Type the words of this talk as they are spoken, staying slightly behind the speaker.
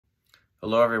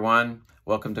Hello, everyone.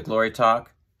 Welcome to Glory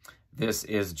Talk. This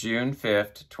is June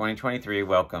 5th, 2023.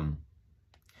 Welcome.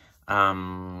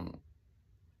 I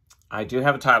do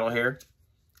have a title here.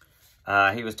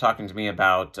 He was talking to me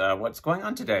about what's going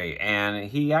on today, and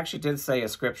he actually did say a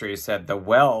scripture. He said, the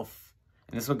wealth,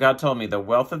 and this is what God told me, the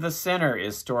wealth of the sinner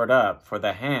is stored up for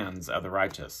the hands of the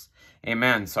righteous.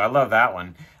 Amen. So I love that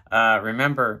one.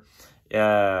 Remember,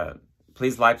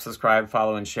 please like, subscribe,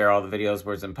 follow, and share all the videos,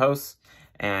 words, and posts,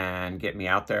 and get me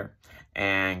out there,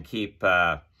 and keep,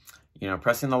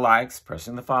 pressing the likes,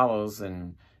 pressing the follows,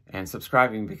 and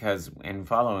subscribing, and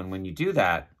following. When you do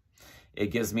that,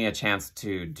 it gives me a chance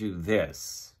to do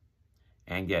this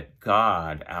and get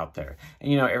God out there.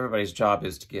 And everybody's job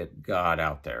is to get God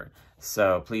out there.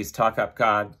 So please talk up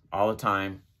God all the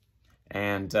time,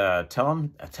 and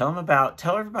tell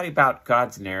everybody about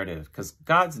God's narrative, because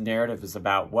God's narrative is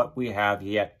about what we have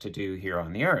yet to do here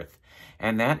on the earth.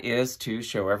 And that is to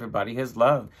show everybody his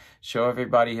love, show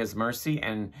everybody his mercy,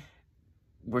 and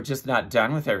we're just not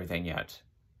done with everything yet.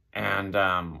 And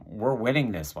we're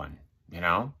winning this one,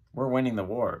 We're winning the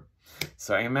war.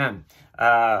 So, amen.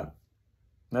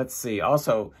 Let's see.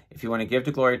 Also, if you want to give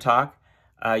to Glory Talk,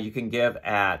 you can give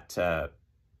at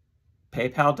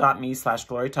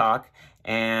paypal.me/glorytalk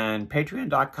and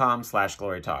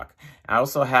patreon.com/glorytalk. I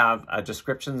also have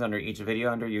descriptions under each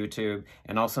video under YouTube,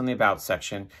 and also in the About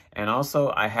section. And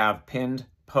also I have pinned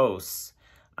posts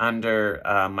under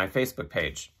my Facebook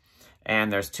page.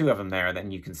 And there's 2 of them there,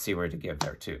 then you can see where to give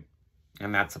there too.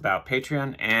 And that's about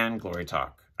Patreon and Glory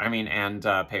Talk. And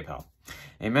PayPal.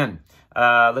 Amen.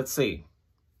 Let's see.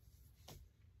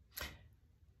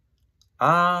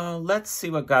 Let's see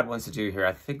what God wants to do here.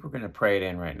 I think we're going to pray it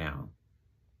in right now.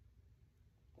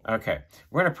 Okay,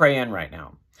 we're going to pray in right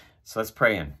now. So let's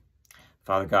pray in.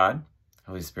 Father God,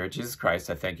 Holy Spirit, Jesus Christ,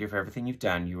 I thank you for everything you've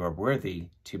done. You are worthy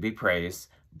to be praised.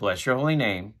 Bless your holy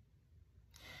name.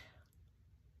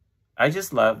 I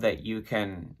just love that you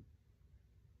can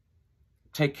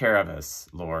take care of us,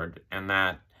 Lord, and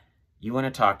that you want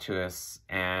to talk to us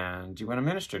and you want to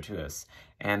minister to us,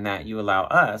 and that you allow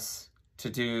us to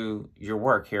do your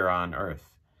work here on earth.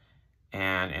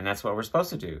 And that's what we're supposed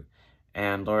to do.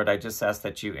 And Lord, I just ask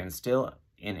that you instill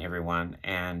in everyone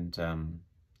and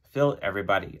fill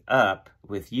everybody up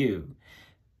with you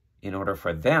in order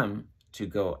for them to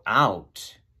go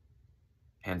out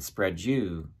and spread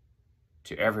you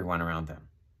to everyone around them.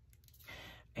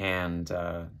 And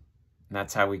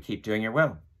that's how we keep doing your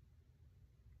will.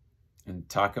 And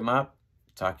talk you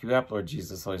up, Lord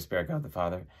Jesus, Holy Spirit, God the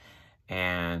Father,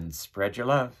 and spread your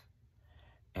love,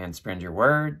 and spread your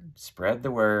word, spread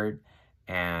the word,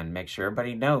 and make sure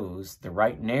everybody knows the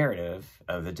right narrative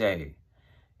of the day.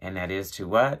 And that is to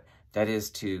what? That is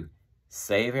to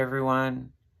save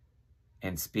everyone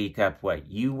and speak up what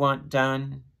you want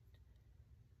done,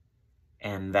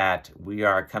 and that we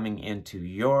are coming into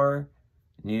your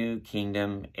new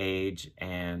kingdom, age,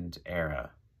 and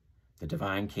era, the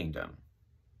divine kingdom.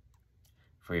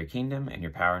 For your kingdom and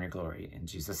your power and your glory. In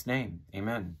Jesus' name,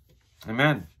 amen.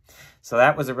 Amen. So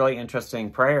that was a really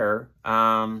interesting prayer.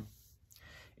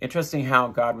 Interesting how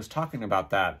God was talking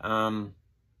about that.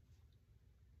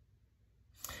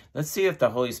 Let's see if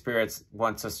the Holy Spirit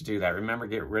wants us to do that. Remember,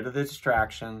 get rid of the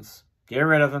distractions. Get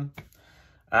rid of them.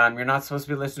 You're not supposed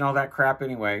to be listening to all that crap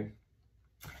anyway.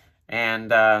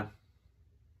 And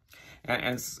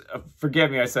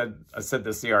forgive me, I said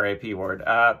the C-R-A-P word.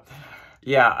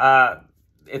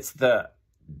 It's the,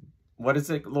 what is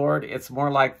it, Lord? It's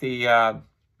more like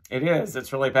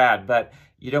it's really bad, but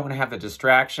you don't want to have the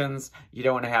distractions. You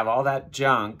don't want to have all that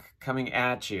junk coming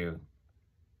at you.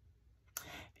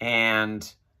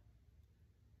 And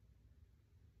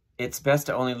it's best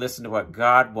to only listen to what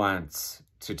God wants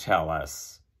to tell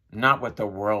us, not what the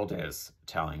world is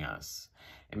telling us.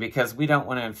 And because we don't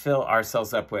want to fill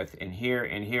ourselves up with and hear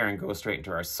and go straight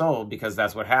into our soul, because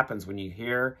that's what happens when you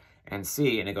hear and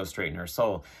see and it goes straight into our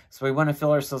soul. So we want to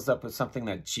fill ourselves up with something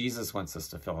that Jesus wants us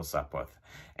to fill us up with,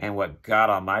 and what God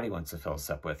Almighty wants to fill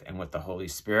us up with, and what the Holy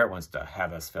Spirit wants to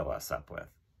have us fill us up with.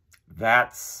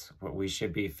 That's what we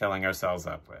should be filling ourselves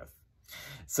up with.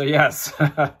 So yes,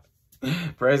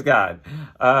 praise God.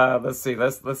 Let's see.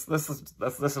 Let's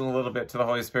listen a little bit to the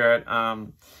Holy Spirit.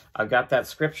 I've got that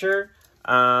scripture.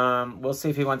 We'll see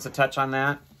if he wants to touch on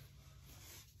that.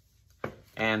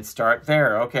 And start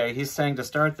there. Okay, he's saying to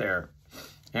start there.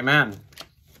 Amen.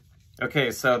 Okay,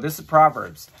 so this is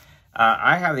Proverbs.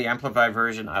 I have the Amplified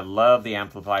Version. I love the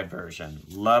Amplified Version.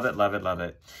 Love it, love it, love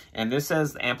it. And this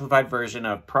is the Amplified Version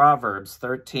of Proverbs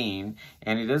 13,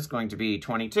 and it is going to be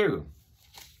 22.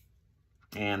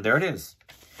 And there it is.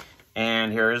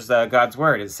 And here's God's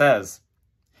Word. It says,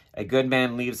 A good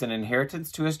man leaves an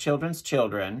inheritance to his children's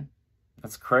children.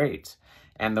 That's great.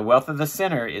 And the wealth of the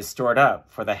sinner is stored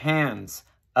up for the hands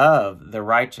of the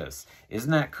righteous.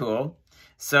 Isn't that cool?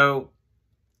 So,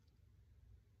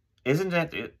 isn't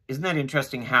that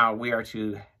interesting how we are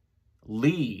to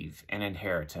leave an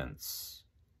inheritance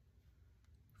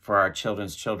for our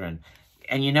children's children?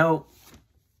 And you know,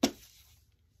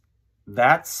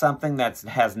 that's something that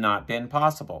has not been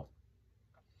possible.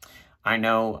 I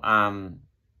know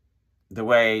the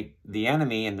way the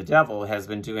enemy and the devil has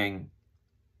been doing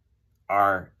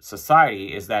our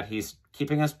society is that he's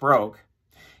keeping us broke.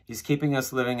 He's keeping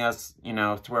us living us, you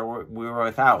know, to where we were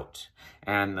without.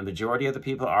 And the majority of the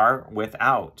people are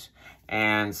without.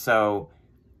 And so,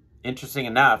 interesting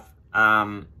enough,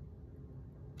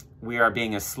 we are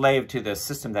being a slave to the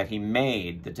system that he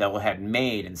made, the devil had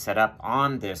made and set up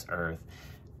on this earth.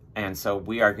 And so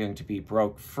we are going to be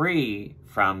broke free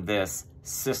from this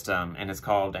system, and it's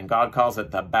called, and God calls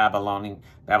it the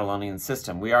Babylonian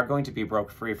system. We are going to be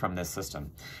broke free from this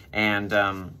system, and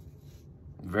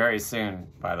very soon,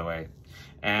 by the way.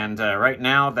 And right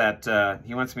now that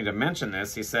he wants me to mention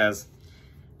this, he says,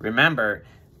 remember,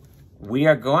 we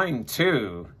are going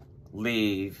to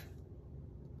leave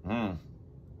an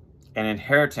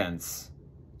inheritance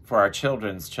for our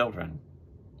children's children.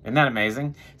 Isn't that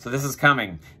amazing? So this is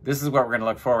coming. This is what we're going to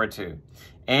look forward to.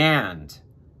 And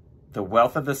the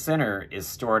wealth of the sinner is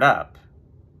stored up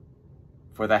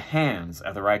for the hands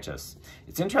of the righteous.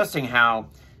 It's interesting how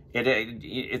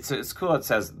it's cool. It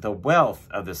says the wealth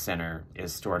of the sinner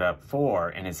is stored up for,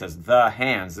 and it says the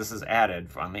hands. This is added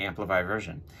from the Amplified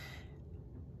Version.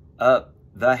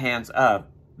 The hands of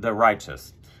the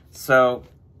righteous. So,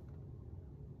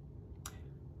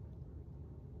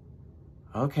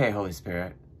 okay, Holy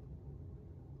Spirit.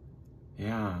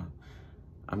 Yeah.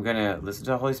 I'm going to listen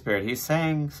to the Holy Spirit. He's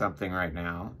saying something right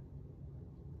now.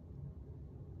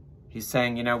 He's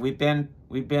saying, you know, we've been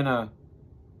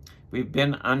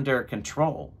under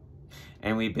control,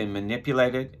 and we've been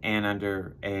manipulated and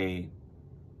under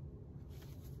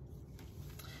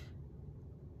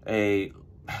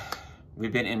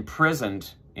we've been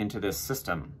imprisoned into this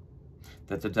system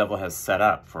that the devil has set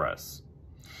up for us.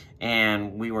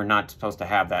 And we were not supposed to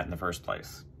have that in the first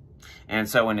place. And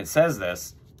so when it says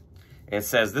this, it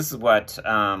says this is what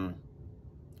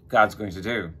God's going to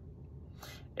do.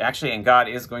 Actually, and God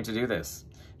is going to do this.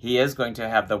 He is going to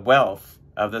have the wealth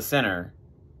of the sinner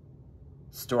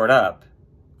stored up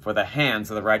for the hands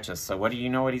of the righteous. So what do you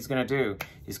know what he's going to do?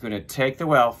 He's going to take the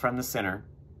wealth from the sinner,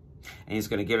 and he's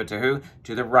going to give it to who?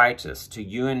 To the righteous, to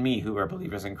you and me who are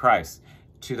believers in Christ,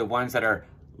 to the ones that are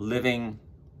living,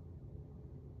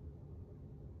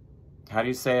 how do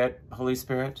you say it, Holy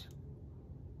Spirit?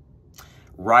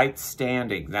 Right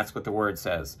standing. That's what the word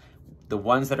says. The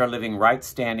ones that are living right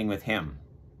standing with him.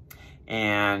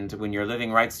 And when you're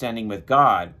living right standing with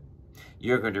God,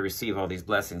 you're going to receive all these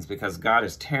blessings, because God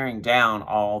is tearing down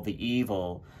all the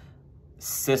evil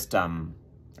system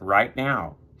right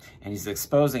now. And he's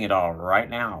exposing it all right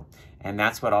now. And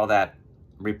that's what all that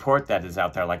report that is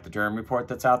out there, like the Durham report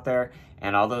that's out there,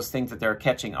 and all those things that they're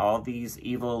catching, all these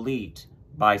evil elite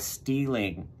by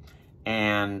stealing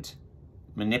and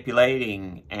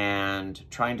manipulating and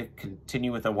trying to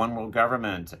continue with a one world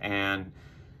government and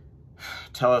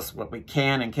tell us what we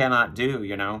can and cannot do,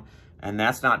 you know, and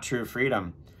that's not true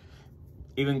freedom.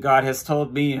 Even God has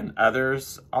told me and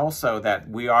others also that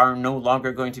we are no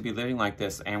longer going to be living like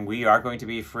this, and we are going to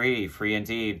be free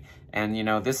indeed. And you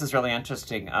know, this is really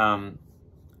interesting.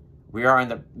 We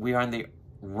are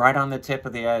right on the tip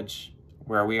of the edge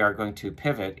where we are going to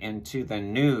pivot into the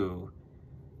new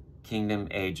kingdom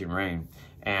age and reign.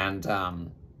 And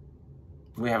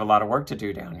we have a lot of work to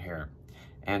do down here.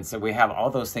 And so we have all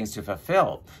those things to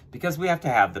fulfill, because we have to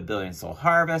have the billion soul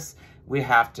harvest. We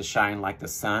have to shine like the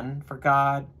sun for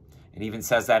God. It even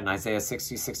says that in Isaiah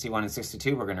 60, 61, and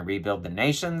 62, we're going to rebuild the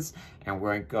nations, and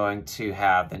we're going to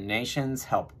have the nations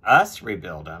help us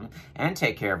rebuild them and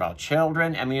take care of our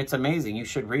children. I mean, it's amazing. You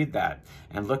should read that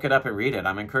and look it up and read it.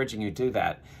 I'm encouraging you to do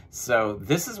that. So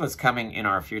this is what's coming in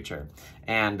our future.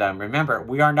 And remember,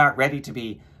 we are not ready to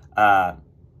be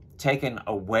taken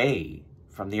away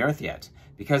from the earth yet,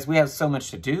 because we have so much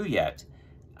to do yet.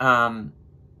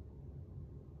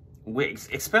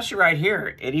 Especially right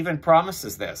here, it even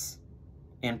promises this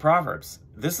in Proverbs.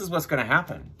 This is what's going to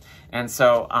happen. And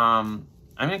so I'm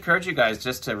going to encourage you guys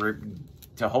just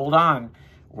to hold on.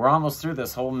 We're almost through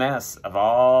this whole mess of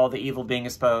all the evil being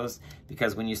exposed,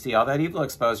 because when you see all that evil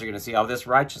exposed, you're going to see all this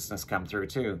righteousness come through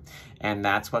too. And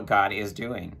that's what God is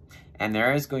doing. And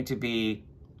there is going to be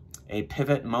a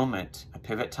pivot moment, a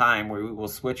pivot time where we will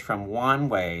switch from one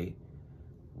way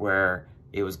where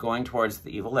It was going towards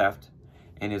the evil left,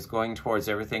 and is going towards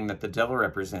everything that the devil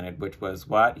represented, which was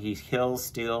what? He kills,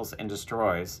 steals, and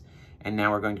destroys. And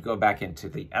now we're going to go back into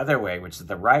the other way, which is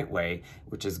the right way,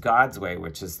 which is God's way,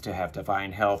 which is to have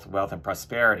divine health, wealth, and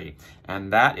prosperity.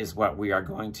 And that is what we are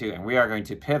going to, and we are going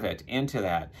to pivot into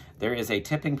that. There is a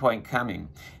tipping point coming,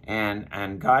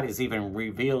 and God has even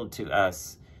revealed to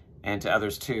us and to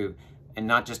others too, and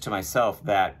not just to myself,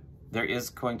 that there is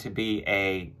going to be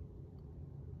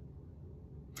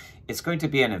it's going to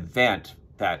be an event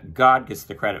that God gets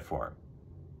the credit for.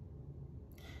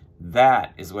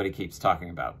 That is what he keeps talking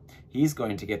about. He's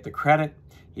going to get the credit.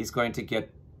 He's going to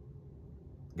get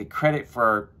the credit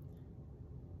for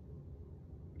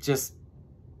just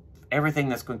everything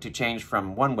that's going to change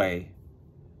from one way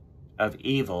of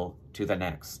evil to the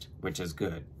next, which is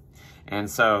good. And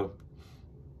so,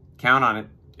 count on it.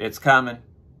 It's coming.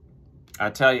 I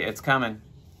tell you, it's coming.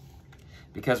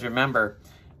 Because remember,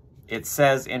 it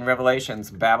says in Revelations,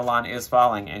 Babylon is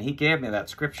falling. And he gave me that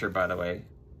scripture, by the way.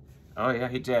 Oh, yeah,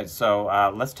 he did.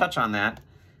 So let's touch on that.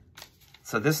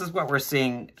 So this is what we're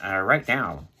seeing right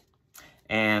now.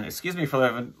 And excuse me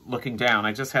for looking down.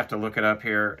 I just have to look it up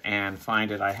here and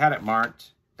find it. I had it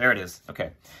marked. There it is.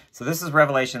 Okay. So this is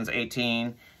Revelations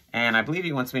 18. And I believe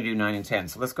he wants me to do 9 and 10.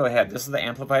 So let's go ahead. This is the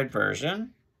Amplified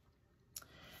Version.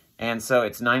 And so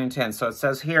it's 9 and 10. So it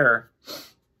says here,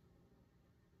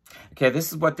 okay,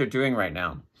 this is what they're doing right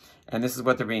now. And this is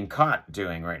what they're being caught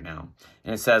doing right now.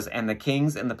 And it says, and the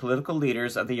kings and the political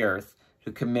leaders of the earth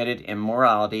who committed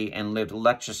immorality and lived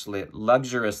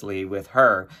luxuriously with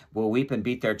her will weep and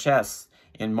beat their chests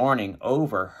in mourning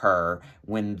over her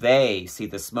when they see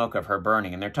the smoke of her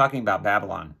burning. And they're talking about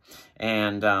Babylon.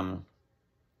 And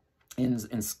in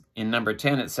number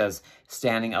 10, it says,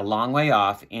 standing a long way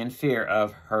off in fear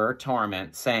of her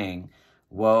torment, saying,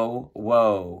 woe,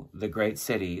 woe, the great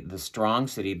city, the strong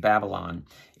city, Babylon.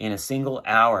 In a single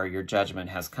hour, your judgment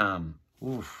has come.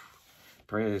 Oof.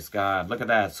 Praise God. Look at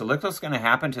that. So look what's going to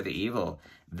happen to the evil.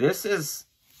 This is...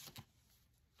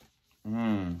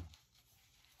 Lord,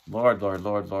 Lord,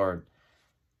 Lord, Lord.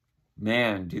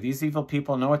 Man, do these evil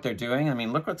people know what they're doing? I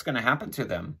mean, look what's going to happen to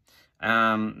them.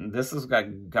 This is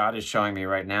what God is showing me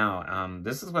right now.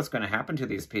 This is what's going to happen to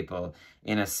these people.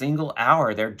 In a single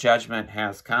hour, their judgment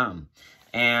has come.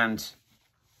 And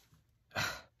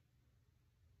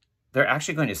they're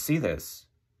actually going to see this.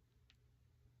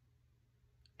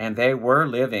 And they were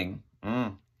living,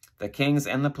 the kings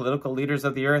and the political leaders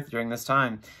of the earth during this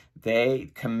time, they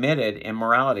committed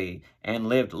immorality and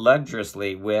lived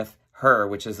luxuriously with her,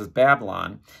 which is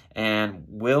Babylon, and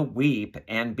will weep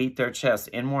and beat their chests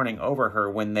in mourning over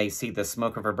her when they see the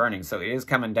smoke of her burning. So it is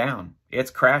coming down. It's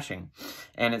crashing.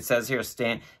 And it says here,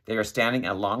 they are standing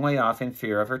a long way off in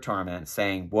fear of her torment,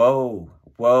 saying, woe,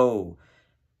 woe,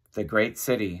 the great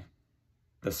city,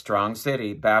 the strong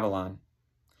city, Babylon.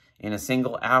 In a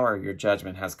single hour, your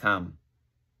judgment has come.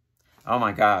 Oh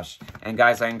my gosh. And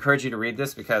guys, I encourage you to read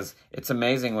this because it's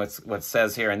amazing what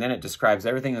says here. And then it describes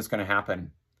everything that's going to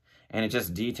happen. And it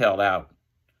just detailed out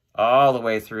all the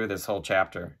way through this whole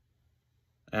chapter.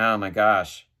 Oh my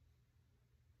gosh.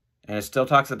 And it still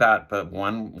talks about but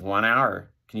one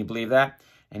hour. Can you believe that?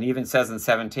 And it even says in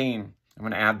 17, I'm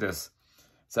going to add this.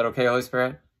 Is that okay, Holy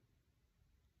Spirit?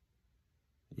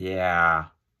 Yeah.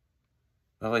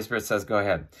 The Holy Spirit says, go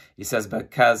ahead. He says,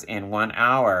 because in 1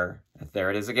 hour,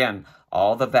 there it is again,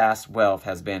 all the vast wealth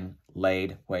has been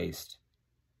laid waste.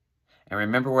 And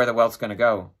remember where the wealth's going to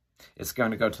go. It's going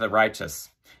to go to the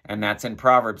righteous. And that's in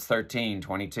Proverbs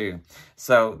 13:22.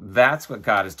 So that's what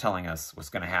God is telling us what's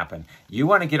going to happen. You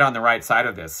want to get on the right side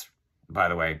of this, by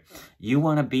the way. You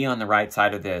want to be on the right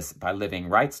side of this by living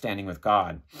right standing with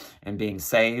God and being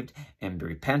saved and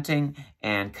repenting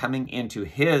and coming into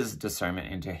his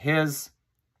discernment, into his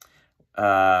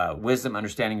wisdom,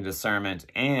 understanding, discernment,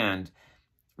 and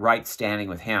right standing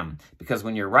with him. Because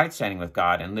when you're right standing with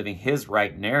God and living his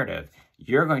right narrative,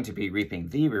 you're going to be reaping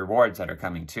the rewards that are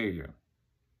coming to you.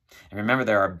 And remember,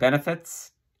 there are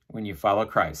benefits when you follow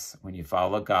Christ, when you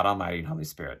follow God Almighty and Holy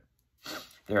Spirit.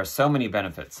 There are so many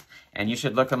benefits, and you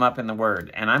should look them up in the Word.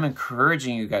 And I'm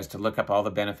encouraging you guys to look up all the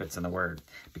benefits in the Word,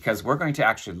 because we're going to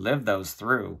actually live those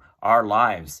through our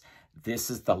lives.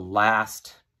 This is the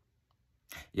last...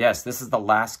 Yes, this is the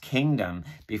last kingdom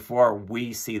before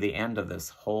we see the end of this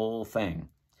whole thing.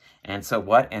 And so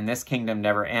what? And this kingdom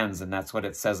never ends, and that's what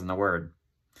it says in the Word.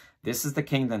 This is the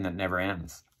kingdom that never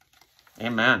ends.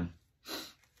 Amen.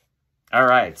 All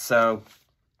right, so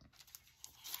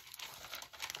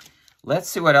let's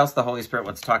see what else the Holy Spirit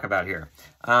wants to talk about here.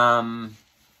 I'm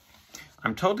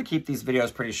told to keep these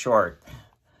videos pretty short.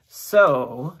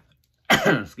 So,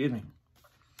 excuse me.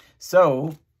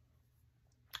 So,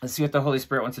 Let's see what the Holy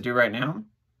Spirit wants to do right now.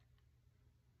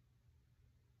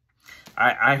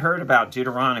 I heard about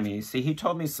Deuteronomy. See, he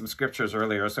told me some scriptures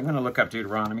earlier, so I'm going to look up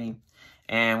Deuteronomy,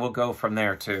 and we'll go from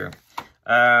there too.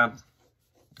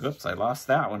 Oops, I lost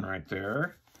that one right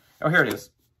there. Oh, here it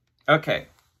is. Okay.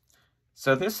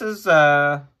 So this is,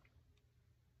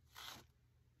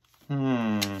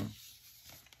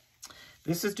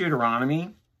 this is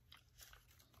Deuteronomy.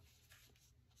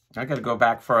 I got to go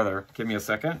back further. Give me a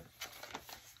second.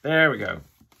 There we go.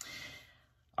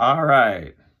 All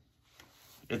right.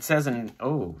 It says in,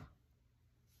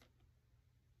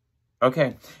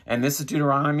 okay. And this is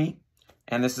Deuteronomy,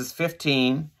 and this is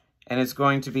 15, and it's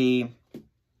going to be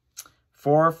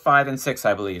 4, 5, and 6,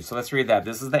 I believe. So let's read that.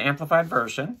 This is the Amplified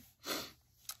Version,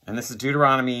 and this is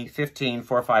Deuteronomy 15,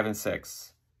 4, 5, and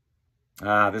 6.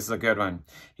 This is a good one.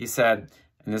 He said,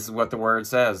 and this is what the word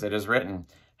says, it is written,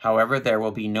 however, there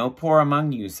will be no poor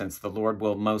among you, since the Lord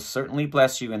will most certainly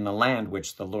bless you in the land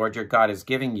which the Lord your God is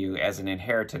giving you as an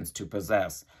inheritance to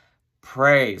possess.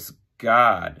 Praise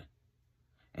God.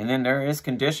 And then there is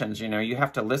conditions, you know, you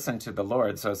have to listen to the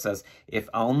Lord. So it says, if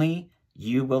only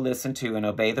you will listen to and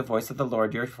obey the voice of the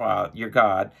Lord your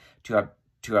God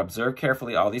to observe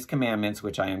carefully all these commandments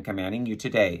which I am commanding you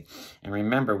today. And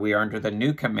remember, we are under the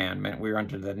new commandment. We are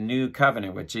under the new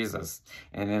covenant with Jesus.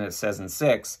 And then it says in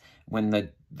 6, when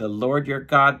the Lord your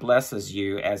God blesses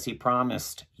you as he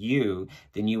promised you,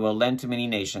 then you will lend to many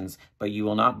nations, but you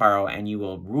will not borrow, and you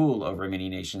will rule over many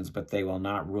nations, but they will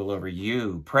not rule over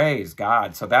you. Praise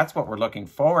God. So that's what we're looking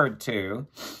forward to.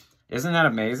 Isn't that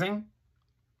amazing?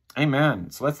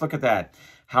 Amen. So let's look at that.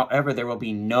 However, there will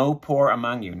be no poor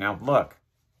among you. Now look.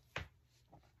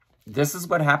 This is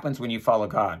what happens when you follow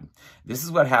God. This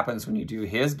is what happens when you do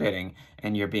his bidding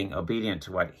and you're being obedient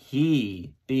to what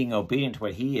he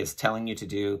is telling you to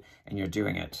do, and you're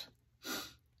doing it.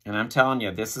 And I'm telling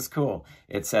you, this is cool.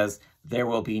 It says, there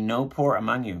will be no poor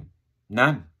among you.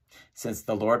 None. Since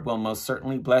the Lord will most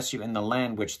certainly bless you in the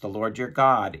land which the Lord your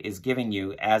God is giving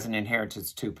you as an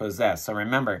inheritance to possess. So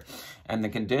remember, and the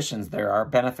conditions, there are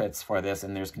benefits for this,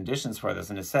 and there's conditions for this.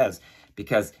 And it says,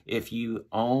 because if you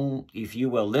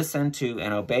will listen to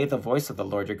and obey the voice of the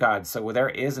Lord your God. So there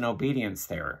is an obedience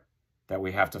there that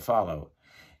we have to follow.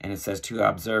 And it says to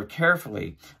observe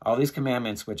carefully all these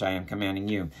commandments which I am commanding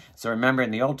you. So remember,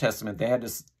 in the Old Testament, they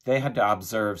had to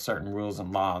observe certain rules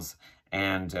and laws,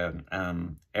 and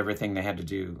everything they had to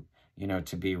do, you know,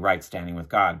 to be right standing with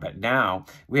God. But now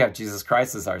we have Jesus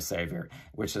Christ as our Savior,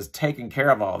 which has taken care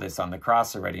of all this on the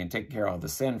cross already and taken care of all the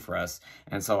sin for us.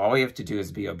 And so all we have to do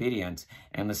is be obedient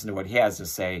and listen to what he has to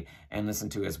say, and listen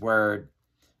to his word,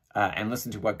 and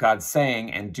listen to what God's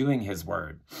saying and doing his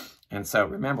word. And so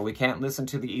remember, we can't listen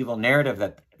to the evil narrative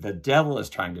that the devil is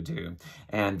trying to do,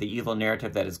 and the evil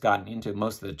narrative that has gotten into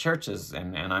most of the churches.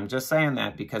 And I'm just saying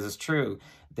that because it's true.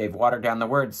 They've watered down the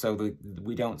word, so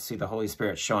we don't see the Holy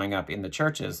Spirit showing up in the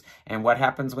churches. And what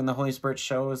happens when the Holy Spirit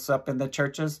shows up in the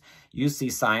churches? You see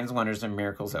signs, wonders, and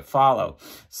miracles that follow.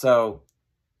 So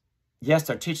yes,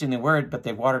 they're teaching the word, but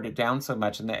they've watered it down so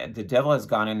much, and the devil has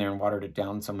gone in there and watered it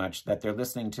down so much that they're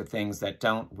listening to things that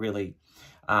don't really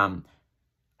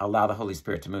allow the Holy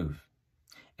Spirit to move.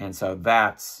 And so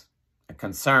that's a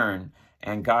concern,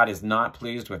 and God is not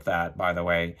pleased with that, by the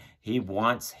way. He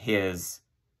wants his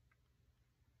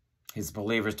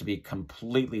believers to be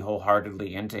completely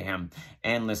wholeheartedly into him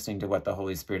and listening to what the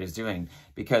Holy Spirit is doing.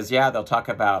 Because yeah, they'll talk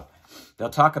about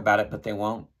it, but they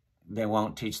won't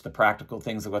teach the practical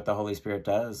things of what the Holy Spirit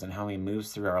does and how he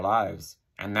moves through our lives.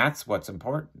 And that's what's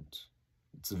important.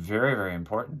 It's very, very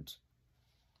important.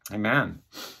 Amen.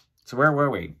 So where were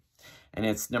we? And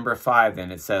it's number 5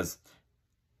 then. It says,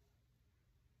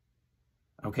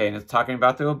 okay, and it's talking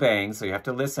about the obeying, so you have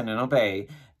to listen and obey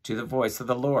to the voice of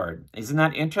the Lord. Isn't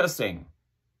that interesting?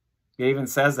 It even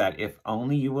says that, if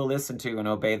only you will listen to and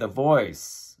obey the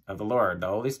voice of the Lord, the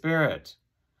Holy Spirit,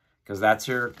 because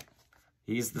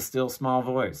he's the still small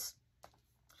voice.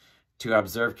 To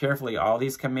observe carefully all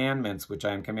these commandments which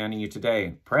I am commanding you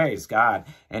today. Praise God.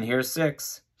 And here's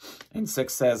 6. And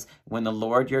 6 says, when the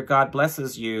Lord your God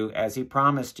blesses you as he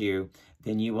promised you,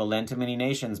 then you will lend to many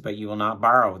nations, but you will not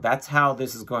borrow. That's how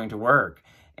this is going to work.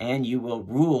 And you will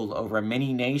rule over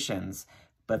many nations,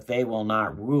 but they will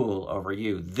not rule over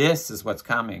you. This is what's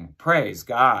coming. Praise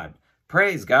God.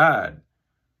 Praise God.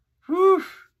 Whew.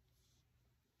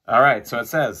 All right, so it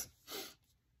says,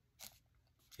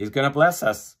 he's going to bless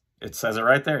us. It says it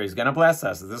right there. He's going to bless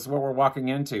us. This is what we're walking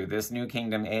into, this new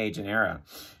kingdom age and era.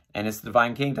 And it's the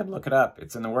divine kingdom. Look it up.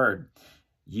 It's in the word.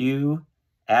 You,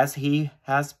 as he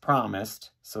has promised,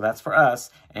 so that's for us,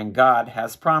 and God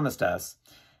has promised us,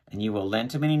 and you will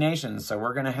lend to many nations. So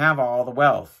we're going to have all the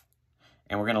wealth.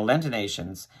 and we're going to lend to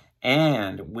nations,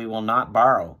 and we will not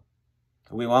borrow.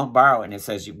 We won't borrow. And it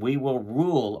says, we will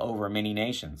rule over many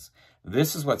nations.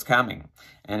 This is what's coming.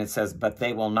 And it says, but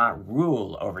they will not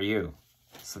rule over you.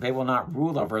 So they will not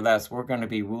rule over us. We're going to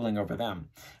be ruling over them.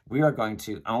 We are going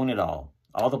to own it all.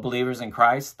 All the believers in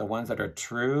Christ, the ones that are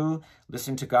true,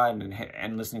 listening to God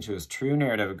and listening to his true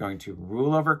narrative, are going to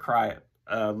rule over Christ,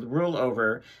 rule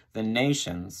over the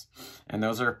nations. And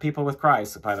those are people with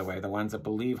Christ, by the way, the ones that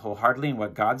believe wholeheartedly in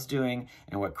what God's doing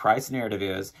and what Christ's narrative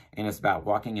is. And it's about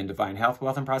walking in divine health,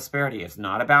 wealth, and prosperity. It's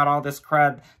not about all this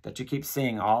crud that you keep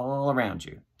seeing all around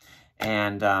you.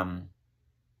 And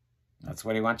that's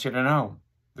what he wants you to know.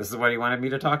 This is what he wanted me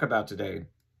to talk about today.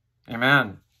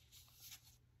 Amen.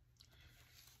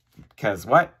 Because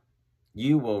what?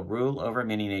 You will rule over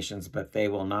many nations, but they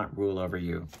will not rule over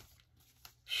you.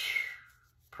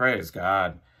 Praise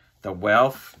God. The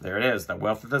wealth, there it is. The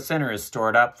wealth of the sinner is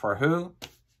stored up for who?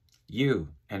 You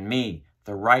and me,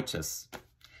 the righteous.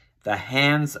 The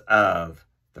hands of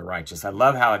the righteous. I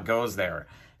love how it goes there.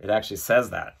 It actually says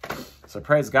that. So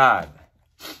praise God.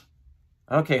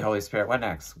 Okay, Holy Spirit, what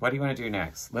next? What do you want to do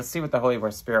next? Let's see what the Holy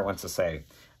Spirit wants to say.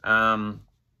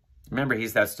 Remember,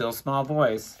 he's that still small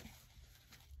voice.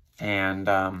 And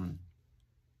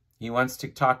he wants to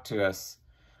talk to us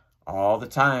all the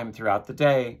time throughout the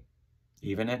day,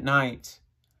 even at night.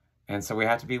 And so we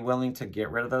have to be willing to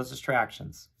get rid of those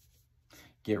distractions.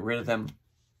 Get rid of them,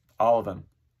 all of them.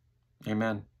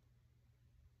 Amen.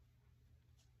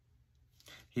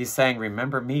 He's saying,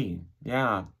 remember me.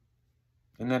 Yeah.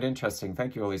 Isn't that interesting?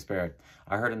 Thank you, Holy Spirit.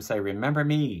 I heard him say, remember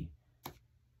me.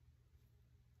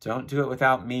 Don't do it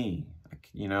without me.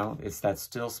 You know, it's that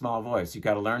still small voice. You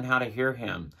got to learn how to hear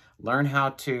him. Learn how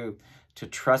to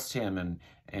trust him and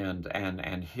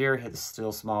hear his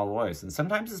still small voice. And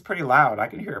sometimes it's pretty loud. I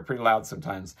can hear it pretty loud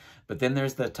sometimes. But then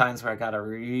there's the times where I got to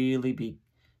really be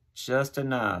just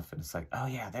enough. And it's like, oh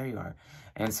yeah, there you are.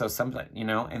 And so sometimes, you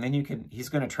know, and then he's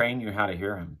going to train you how to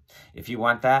hear him. If you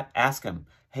want that, ask him,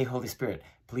 hey, Holy Spirit,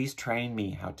 please train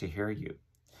me how to hear you.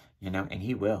 You know, and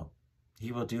he will.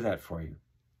 He will do that for you.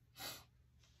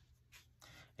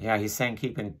 Yeah, he's saying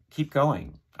keep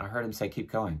going. I heard him say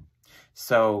keep going.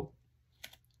 So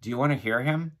do you want to hear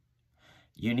him?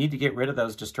 You need to get rid of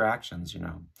those distractions, you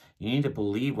know. You need to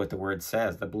believe what the word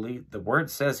says. The word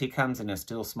says he comes in a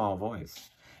still small voice.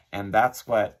 And that's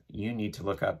what you need to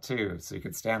look up too, so you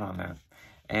can stand on that.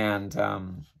 And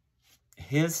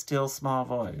his still small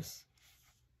voice,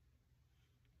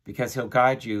 because he'll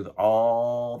guide you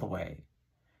all the way.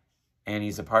 And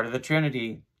he's a part of the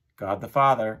Trinity, God the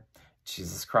Father,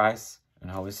 Jesus Christ, and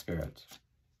Holy Spirit.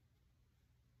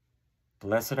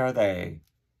 Blessed are they.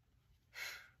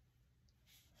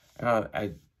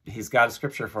 He's got a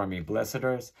scripture for me. Blessed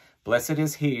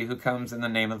is he who comes in the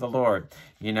name of the Lord.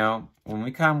 You know, when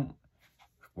we come,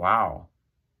 wow.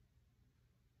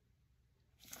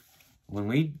 When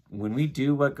we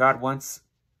do what God wants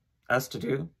us to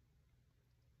do,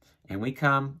 and we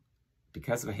come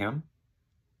because of him,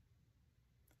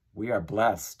 we are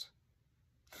blessed.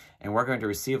 And we're going to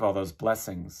receive all those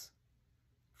blessings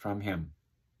from him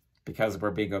because we're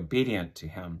being obedient to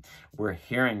him. We're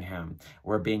hearing him.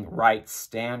 We're being right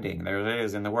standing. There it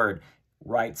is in the word,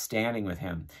 right standing with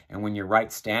him. And when you're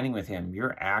right standing with him,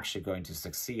 you're actually going to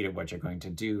succeed at what you're going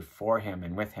to do for him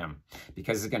and with him,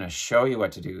 because he's going to show you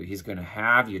what to do. He's going to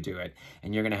have you do it,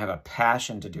 and you're going to have a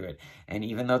passion to do it. And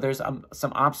even though there's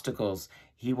some obstacles,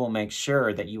 he will make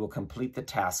sure that you will complete the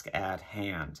task at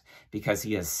hand because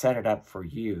he has set it up for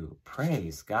you.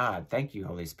 Praise God. Thank you,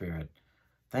 Holy Spirit.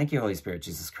 Thank you, Holy Spirit,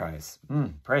 Jesus Christ.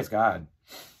 Praise God.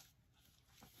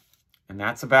 And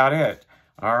that's about it.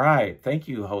 All right. Thank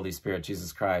you, Holy Spirit,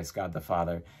 Jesus Christ, God the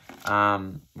Father.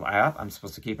 I'm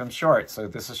supposed to keep him short, so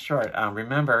this is short.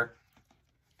 Remember,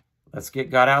 let's get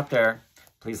God out there.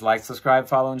 Please like, subscribe,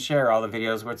 follow, and share all the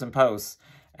videos, words, and posts.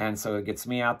 And so it gets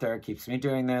me out there, keeps me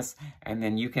doing this. And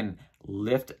then you can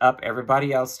lift up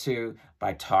everybody else too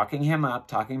by talking him up,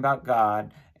 talking about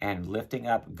God, and lifting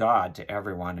up God to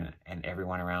everyone and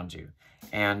everyone around you.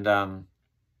 And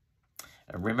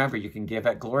remember, you can give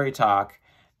at Glory Talk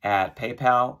at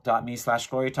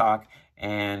paypal.me/glorytalk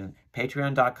and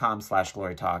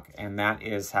patreon.com/glorytalk. And that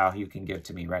is how you can give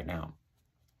to me right now.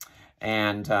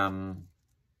 And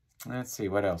let's see,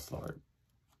 what else, Lord?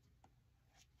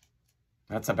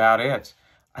 That's about it.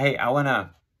 Hey, I want to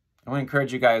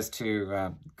encourage you guys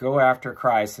to go after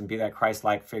Christ and be that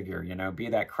Christ-like figure, you know, be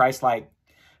that Christ-like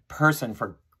person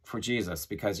for Jesus,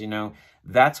 because, you know,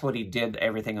 that's what he did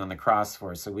everything on the cross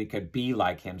for, so we could be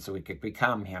like him, so we could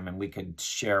become him, and we could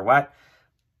share what?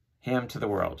 Him to the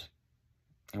world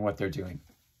and what they're doing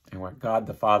and what God,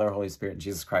 the Father, Holy Spirit, and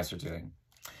Jesus Christ are doing.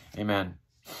 Amen.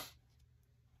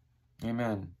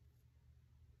 Amen.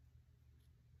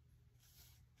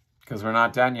 Because we're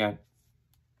not done yet.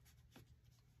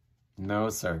 No,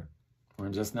 sir. We're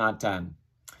just not done.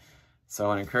 So I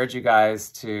want to encourage you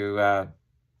guys to,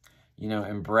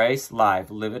 embrace life,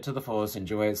 live it to the fullest,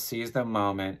 enjoy it, seize the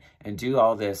moment, and do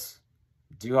all this.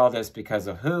 Do all this because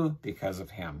of who? Because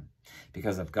of Him.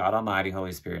 Because of God Almighty,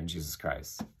 Holy Spirit, and Jesus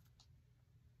Christ.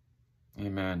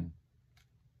 Amen.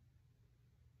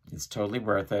 It's totally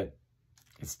worth it.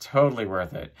 It's totally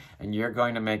worth it. And you're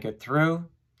going to make it through.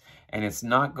 And it's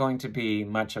not going to be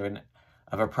much of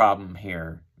a problem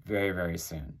here very, very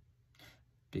soon.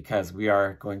 Because we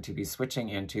are going to be switching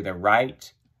into the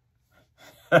right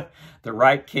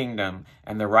kingdom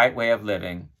and the right way of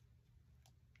living.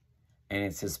 And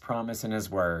it's His promise and His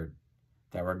word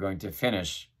that we're going to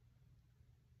finish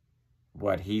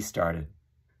what He started.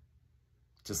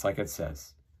 Just like it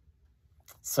says.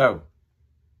 So,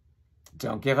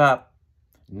 don't give up.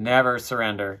 Never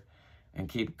surrender. And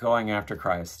keep going after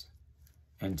Christ.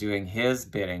 And doing His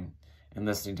bidding. And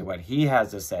listening to what He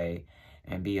has to say.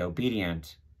 And be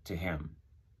obedient to Him.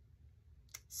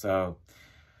 So,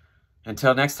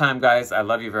 until next time, guys, I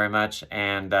love you very much.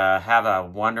 And have a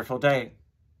wonderful day.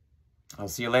 I'll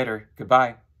see you later.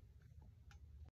 Goodbye.